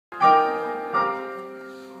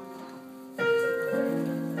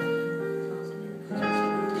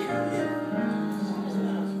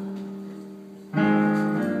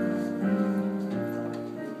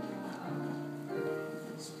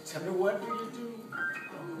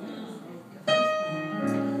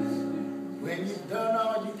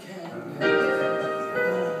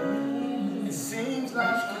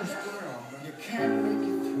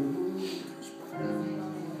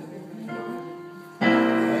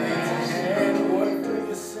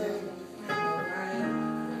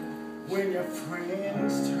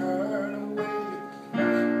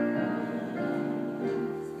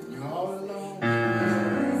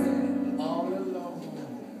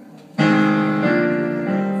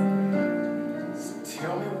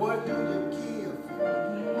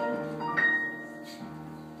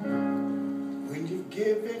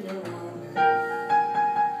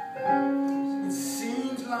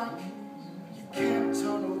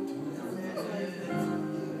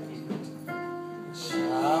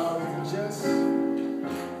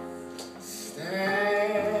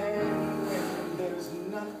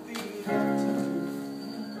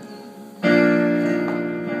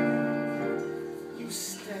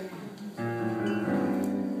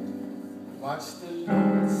watch the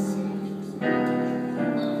Lord see.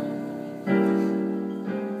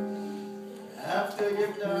 After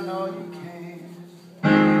you've done all you can,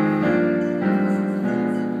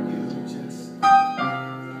 you just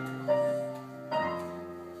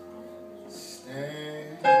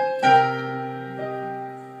stand.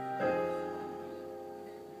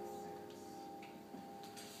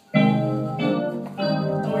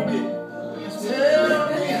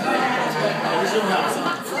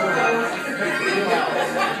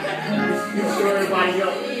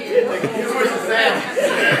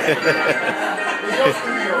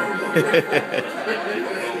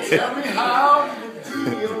 Tell me how you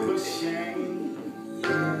deal with shame,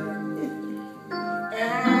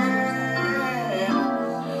 and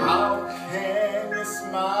how can you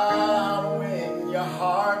smile when your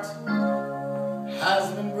heart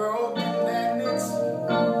has been broken and it's filled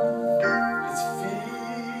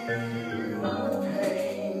with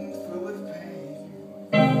pain, filled with pain.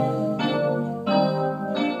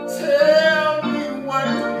 Tell me, what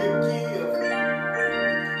do you give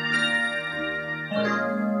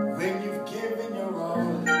when you've given your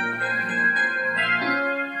all, and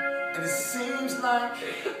it seems like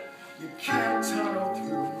you can't tunnel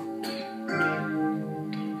through?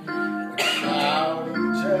 How do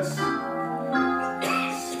you just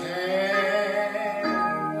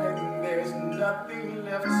stand when there's nothing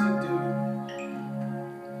left to do?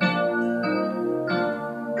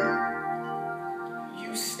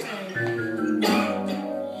 You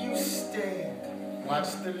stand, watch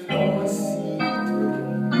the Lord see through.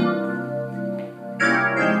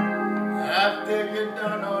 After you've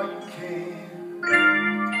done all you can,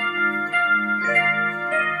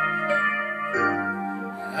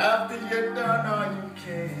 after you've done all you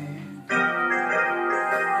can,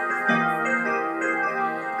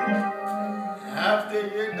 after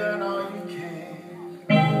you've done all you can,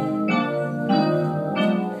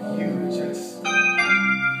 you just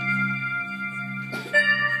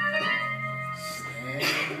stand.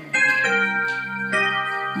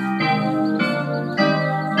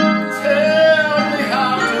 Tell me,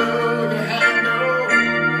 how do you handle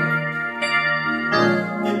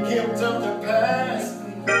the guilt of the past?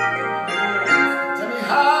 Tell me,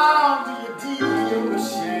 how do you deal with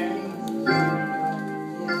shame?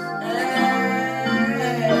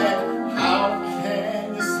 And how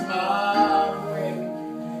can you smile when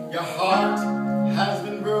your heart has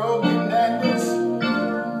been broken and it's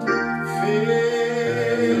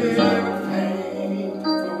filled with pain,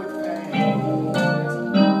 filled with pain?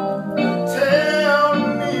 Tell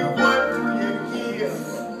me, what do you give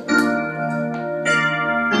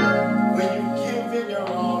when you give in your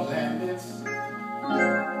all, and it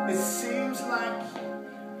seems like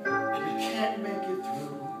you can't make it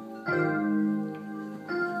through?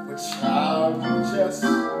 But child, you just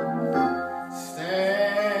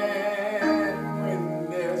stand when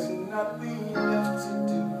there's nothing left to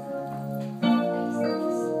do.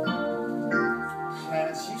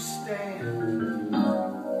 Clarence, you stand.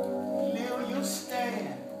 Lil, you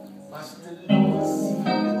stand. Watch the Lord see you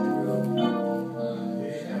through.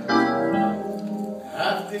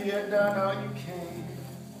 After you've done all you can,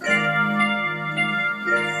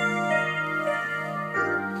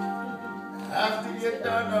 after you've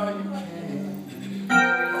done all you can,